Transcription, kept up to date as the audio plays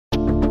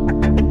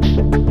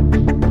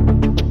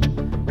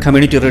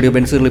Community radio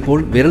ബെൻസികൾ ഇപ്പോൾ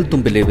വിരൽ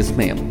തുമ്പിലെ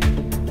വിസ്മയം.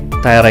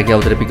 തയ്യാറാക്കി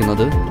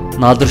അവതരിപ്പിക്കുന്നത്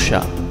നാദിർ ഷാ.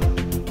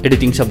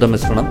 എഡിറ്റിംഗ്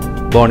ശബ്ദമിശ്രണം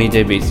ബോണി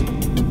ജെ ബേസി.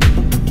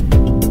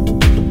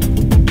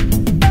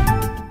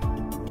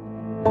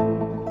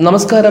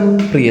 നമസ്കാരം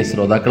പ്രിയ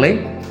ശ്രോതാക്കളെ,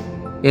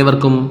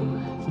 ഏവർക്കും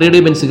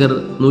റേഡിയോ ബെൻസിഗർ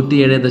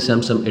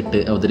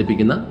 107.8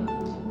 അവതരിപ്പിക്കുന്ന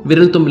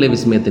വിരൽ തുമ്പിലെ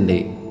വിസ്മയത്തിൻ്റെ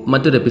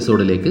മറ്റൊരു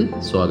എപ്പിസോഡിലേക്ക്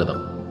സ്വാഗതം.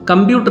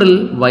 കമ്പ്യൂട്ടറിൽ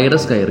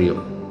വൈറസ് കയറിയോ?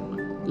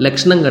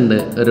 ലക്ഷണം കണ്ട്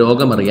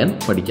രോഗമറിയാൻ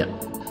പഠിക്കാം.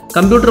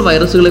 കമ്പ്യൂട്ടർ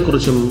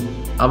വൈറസുകളെക്കുറിച്ചും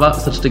അവ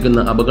സൃഷ്ടിക്കുന്ന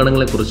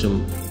അപകടങ്ങളെക്കുറിച്ചും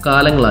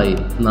കാലങ്ങളായി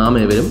നാം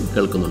ഏവരും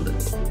കേൾക്കുന്നുണ്ട്.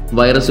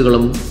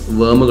 വൈറസുകളും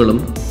വേമുകളും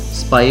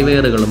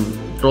സ്പൈവെയറുകളും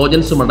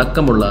ട്രോജൻസും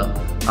അടക്കമുള്ള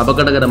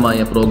അപകടകരമായ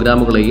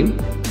പ്രോഗ്രാമുകളെയും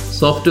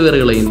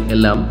സോഫ്റ്റ്വെയറുകളെയും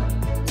എല്ലാം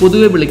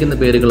പൊതുവെ വിളിക്കുന്ന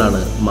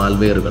പേരുകളാണ്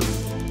മാൽവെയറുകൾ.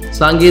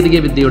 സാങ്കേതിക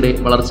വിദ്യയുടെ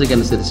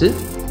വളർച്ചയ്ക്കനുസരിച്ച്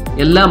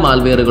എല്ലാ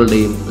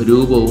മാൽവെയറുകളുടെയും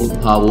രൂപവും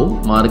ഭാവവും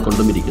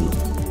മാറിക്കൊണ്ടുമിരിക്കുന്നു.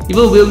 ഇവ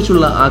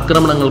ഉപയോഗിച്ചുള്ള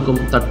ആക്രമണങ്ങൾക്കും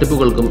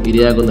തട്ടിപ്പുകൾക്കും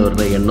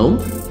ഇരയാകുന്നവരുടെ എണ്ണവും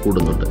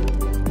കൂടുന്നുണ്ട്.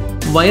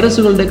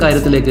 വൈറസുകളുടെ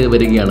കാര്യത്തിലേക്ക്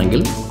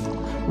വരികയാണെങ്കിൽ,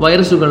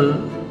 വൈറസുകൾ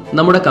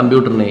നമ്മുടെ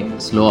കമ്പ്യൂട്ടറിനെ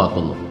സ്ലോ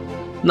ആക്കുന്നു.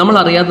 നമ്മൾ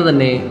അറിയാതെ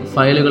തന്നെ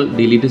ഫയലുകൾ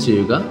ഡിലീറ്റ്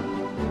ചെയ്യുക,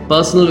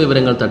 പേഴ്സണൽ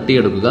വിവരങ്ങൾ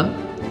തട്ടിയെടുക്കുക,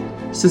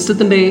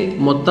 സിസ്റ്റത്തിൻ്റെ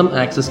മൊത്തം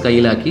ആക്സസ്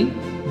കയ്യിലാക്കി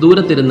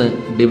ദൂരത്തിരുന്ന്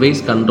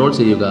ഡിവൈസ് കൺട്രോൾ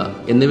ചെയ്യുക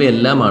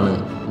എന്നിവയെല്ലാമാണ്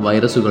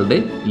വൈറസുകളുടെ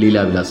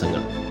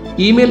ലീലാവിലാസങ്ങൾ.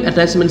 ഇമെയിൽ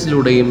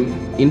അറ്റാച്ച്മെൻറ്റ്സിലൂടെയും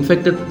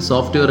ഇൻഫെക്റ്റഡ്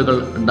സോഫ്റ്റ്വെയറുകൾ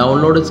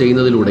ഡൗൺലോഡ്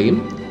ചെയ്യുന്നതിലൂടെയും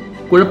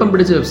കുഴപ്പം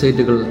പിടിച്ച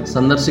വെബ്സൈറ്റുകൾ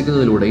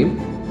സന്ദർശിക്കുന്നതിലൂടെയും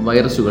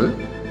വൈറസുകൾ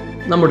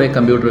നമ്മുടെ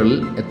കമ്പ്യൂട്ടറുകളിൽ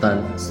എത്താൻ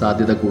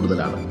സാധ്യത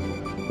കൂടുതലാണ്.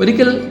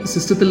 ഒരിക്കൽ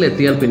സിസ്റ്റത്തിൽ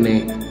എത്തിയാൽ പിന്നെ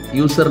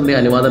യൂസറിൻ്റെ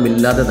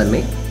അനുവാദമില്ലാതെ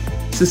തന്നെ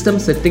സിസ്റ്റം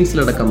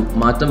സെറ്റിംഗ്സിലടക്കം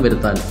മാറ്റം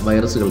വരുത്താൻ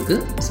വൈറസുകൾക്ക്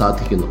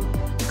സാധിക്കുന്നു.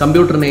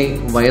 കമ്പ്യൂട്ടറിനെ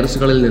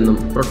വൈറസുകളിൽ നിന്നും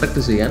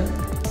പ്രൊട്ടക്റ്റ് ചെയ്യാൻ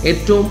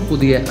ഏറ്റവും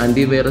പുതിയ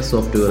ആൻറ്റിവൈറസ്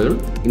സോഫ്റ്റ്വെയറുകൾ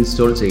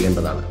ഇൻസ്റ്റാൾ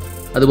ചെയ്യേണ്ടതാണ്.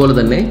 അതുപോലെ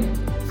തന്നെ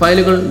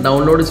ഫയലുകൾ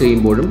ഡൗൺലോഡ്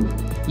ചെയ്യുമ്പോഴും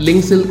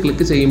ലിങ്ക്സിൽ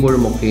ക്ലിക്ക്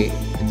ചെയ്യുമ്പോഴുമൊക്കെ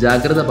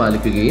ജാഗ്രത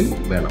പാലിക്കുകയും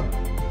വേണം.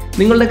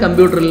 നിങ്ങളുടെ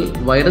കമ്പ്യൂട്ടറിൽ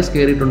വൈറസ്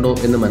കയറിയിട്ടുണ്ടോ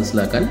എന്ന്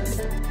മനസ്സിലാക്കാൻ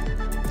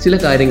ചില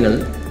കാര്യങ്ങൾ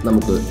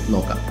നമുക്ക്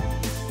നോക്കാം.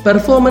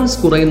 പെർഫോമൻസ്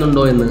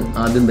കുറയുന്നുണ്ടോ എന്ന്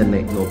ആദ്യം തന്നെ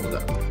നോക്കുക.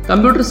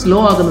 കമ്പ്യൂട്ടർ സ്ലോ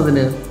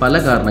ആകുന്നതിന് പല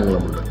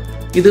കാരണങ്ങളുമുണ്ട്.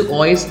 ഇത്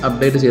OS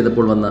അപ്ഡേറ്റ്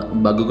ചെയ്തപ്പോൾ വന്ന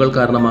ബഗുകൾ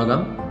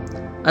കാരണമാകാം,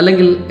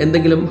 അല്ലെങ്കിൽ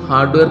എന്തെങ്കിലും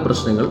ഹാർഡ്വെയർ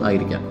പ്രശ്നങ്ങൾ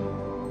ആയിരിക്കാം.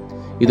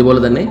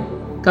 ഇതുപോലെ തന്നെ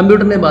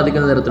കമ്പ്യൂട്ടറിനെ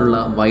ബാധിക്കുന്ന തരത്തിലുള്ള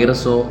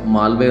വൈറസോ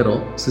മാൽവെയറോ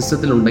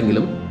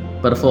സിസ്റ്റത്തിലുണ്ടെങ്കിലും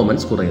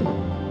പെർഫോമൻസ് കുറയുന്നു.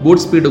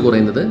 ബൂട്ട് സ്പീഡ്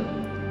കുറയുന്നത്,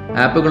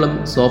 ആപ്പുകളും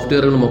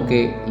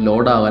സോഫ്റ്റ്വെയറുകളുമൊക്കെ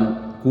ലോഡാവാൻ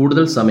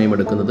കൂടുതൽ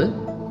സമയമെടുക്കുന്നത്,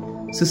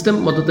 സിസ്റ്റം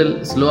മൊത്തത്തിൽ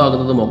സ്ലോ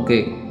ആകുന്നതുമൊക്കെ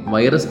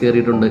വൈറസ്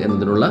കയറിയിട്ടുണ്ട്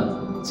എന്നതിനുള്ള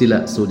ചില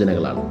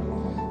സൂചനകളാണ്.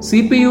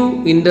 CPU,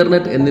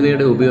 ഇൻ്റർനെറ്റ്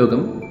എന്നിവയുടെ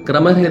ഉപയോഗം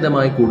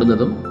ക്രമരഹിതമായി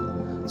കൂടുന്നതും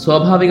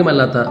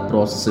സ്വാഭാവികമല്ലാത്ത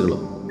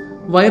പ്രോസസ്സുകളും,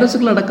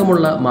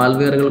 വൈറസുകളടക്കമുള്ള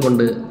മാൽവെയറുകൾ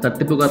കൊണ്ട്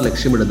തട്ടിപ്പുകാർ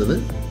ലക്ഷ്യമിടുന്നത്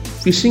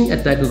ഫിഷിംഗ്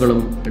അറ്റാക്കുകളും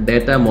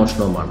ഡേറ്റ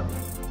മോഷണവുമാണ്.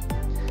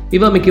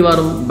 ഇവ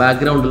മിക്കവാറും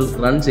ബാക്ക്ഗ്രൗണ്ടിൽ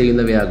റൺ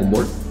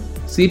ചെയ്യുന്നവയാകുമ്പോൾ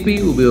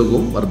CPU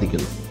ഉപയോഗവും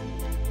വർദ്ധിക്കുന്നു.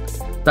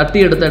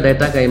 തട്ടിയെടുത്ത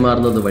ഡേറ്റ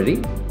കൈമാറുന്നത് വഴി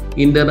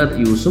ഇൻ്റർനെറ്റ്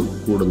യൂസും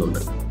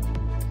കൂടുന്നുണ്ട്.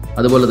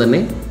 അതുപോലെ തന്നെ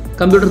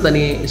കമ്പ്യൂട്ടർ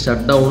തനിയെ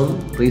ഷട്ട് ഡൗണും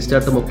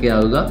റീസ്റ്റാർട്ടും ഒക്കെ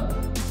ആവുക,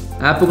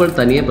 ആപ്പുകൾ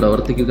തനിയെ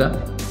പ്രവർത്തിക്കുക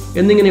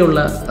എന്നിങ്ങനെയുള്ള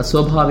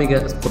അസ്വാഭാവിക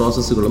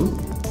പ്രോസസ്സുകളും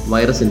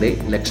വൈറസിൻ്റെ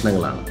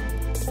ലക്ഷണങ്ങളാണ്.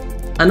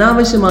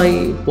 അനാവശ്യമായി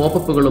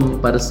പോപ്പപ്പുകളും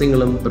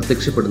പരസ്യങ്ങളും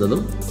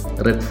പ്രത്യക്ഷപ്പെടുന്നതും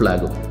റെഡ്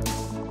ഫ്ലാഗും,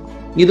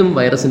 ഇതും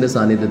വൈറസിൻ്റെ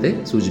സാന്നിധ്യത്തെ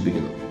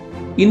സൂചിപ്പിക്കുന്നു.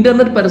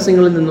 ഇൻ്റർനെറ്റ്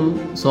പരസ്യങ്ങളിൽ നിന്നും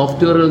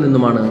സോഫ്റ്റ്വെയറുകളിൽ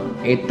നിന്നുമാണ്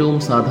ഏറ്റവും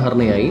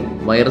സാധാരണയായി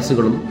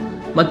വൈറസുകളും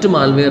മറ്റു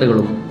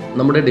മാൽവെയറുകളും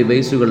നമ്മുടെ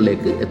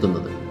ഡിവൈസുകളിലേക്ക്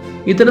എത്തുന്നത്.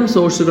 ഇത്തരം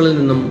സോഴ്സുകളിൽ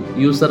നിന്നും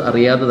യൂസർ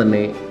അറിയാതെ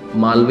തന്നെ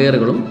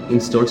മാൽവെയറുകളും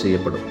ഇൻസ്റ്റാൾ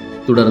ചെയ്യപ്പെടും.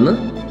 തുടർന്ന്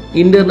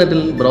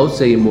ഇൻ്റർനെറ്റിൽ ബ്രൗസ്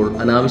ചെയ്യുമ്പോൾ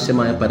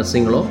അനാവശ്യമായ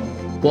പരസ്യങ്ങളോ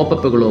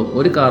പോപ്പപ്പുകളോ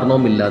ഒരു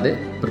കാരണവുമില്ലാതെ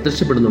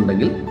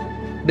പ്രത്യക്ഷപ്പെടുന്നുണ്ടെങ്കിൽ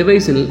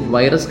ഡിവൈസിൽ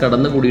വൈറസ്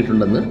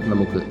കടന്നുകൂടിയിട്ടുണ്ടെന്ന്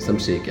നമുക്ക്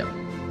സംശയിക്കാം.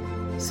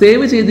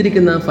 സേവ്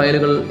ചെയ്തിരിക്കുന്ന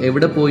ഫയലുകൾ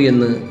എവിടെ പോയി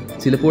എന്ന്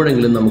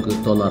ചിലപ്പോഴെങ്കിലും നമുക്ക്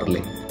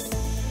തോന്നാറില്ലേ?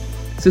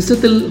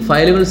 സിസ്റ്റത്തിൽ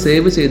ഫയലുകൾ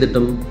സേവ്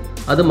ചെയ്തിട്ടും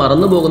അത്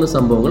മറന്നുപോകുന്ന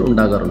സംഭവങ്ങൾ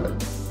ഉണ്ടാകാറുണ്ട്.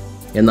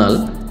 എന്നാൽ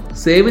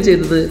സേവ്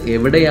ചെയ്തത്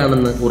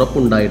എവിടെയാണെന്ന്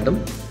ഉറപ്പുണ്ടായിട്ടും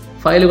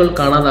ഫയലുകൾ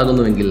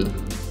കാണാതാകുന്നുവെങ്കിൽ,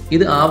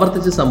 ഇത്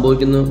ആവർത്തിച്ച്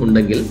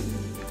സംഭവിക്കുന്നുണ്ടെങ്കിൽ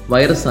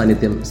വൈറസ്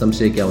സാന്നിധ്യം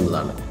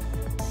സംശയിക്കാവുന്നതാണ്.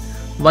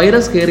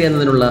 വൈറസ് കയറി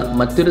എന്നതിനുള്ള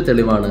മറ്റൊരു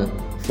തെളിവാണ്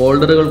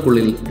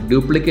ഫോൾഡറുകൾക്കുള്ളിൽ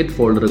ഡ്യൂപ്ലിക്കേറ്റ്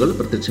ഫോൾഡറുകൾ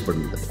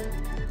പ്രത്യക്ഷപ്പെടുന്നത്.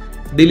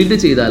 ഡിലീറ്റ്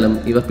ചെയ്താലും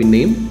ഇവ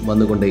പിന്നെയും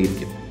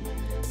വന്നുകൊണ്ടേയിരിക്കും.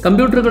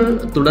 കമ്പ്യൂട്ടറുകൾ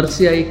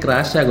തുടർച്ചയായി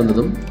ക്രാഷ്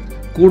ആകുന്നതും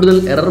കൂടുതൽ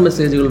എറർ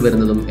മെസ്സേജുകൾ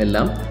വരുന്നതും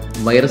എല്ലാം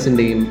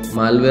വൈറസിൻ്റെയും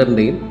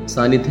മാൽവെയറിൻ്റെയും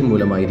സാന്നിധ്യം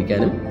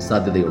മൂലമായിരിക്കാനും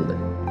സാധ്യതയുണ്ട്.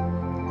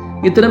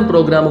 ഇത്തരം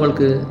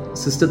പ്രോഗ്രാമുകൾക്ക്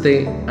സിസ്റ്റത്തെ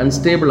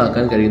അൺസ്റ്റേബിൾ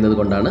ആക്കാൻ കഴിയുന്നത്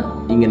കൊണ്ടാണ്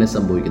ഇങ്ങനെ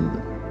സംഭവിക്കുന്നത്.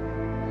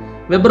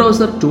 വെബ്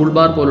ബ്രൗസർ, ടൂൾ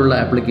ബാർ പോലുള്ള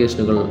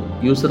ആപ്ലിക്കേഷനുകൾ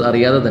യൂസർ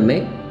അറിയാതെ തന്നെ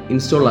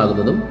ഇൻസ്റ്റാൾ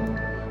ആകുന്നതും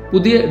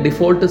പുതിയ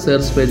ഡിഫോൾട്ട്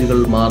സെർച്ച്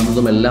പേജുകൾ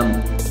മാറുന്നതുമെല്ലാം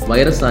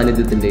വൈറസ്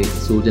സാന്നിധ്യത്തിൻ്റെ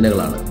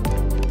സൂചനകളാണ്.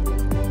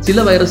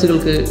 ചില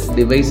വൈറസുകൾക്ക്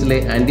ഡിവൈസിലെ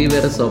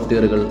ആൻറ്റിവൈറസ്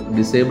സോഫ്റ്റ്വെയറുകൾ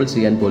ഡിസേബിൾ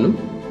ചെയ്യാൻ പോലും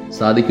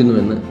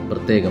സാധിക്കുന്നുവെന്ന്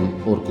പ്രത്യേകം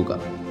ഓർക്കുക.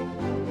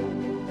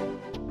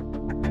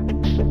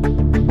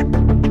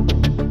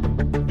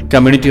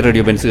 കമ്മ്യൂണിറ്റി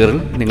റേഡിയോ ബെൻസിഗറിൽ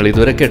നിങ്ങൾ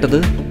ഇതുവരെ കേട്ടത്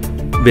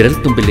വിരൽ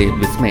തുമ്പിലെ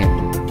വിസ്മയം.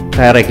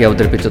 തയ്യാറാക്കി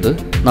അവതരിപ്പിച്ചത്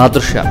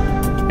നാദിർ ഷാ.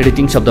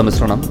 എഡിറ്റിംഗ്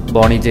ശബ്ദമിശ്രണം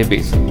ബോണി ജെ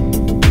ബേസ്.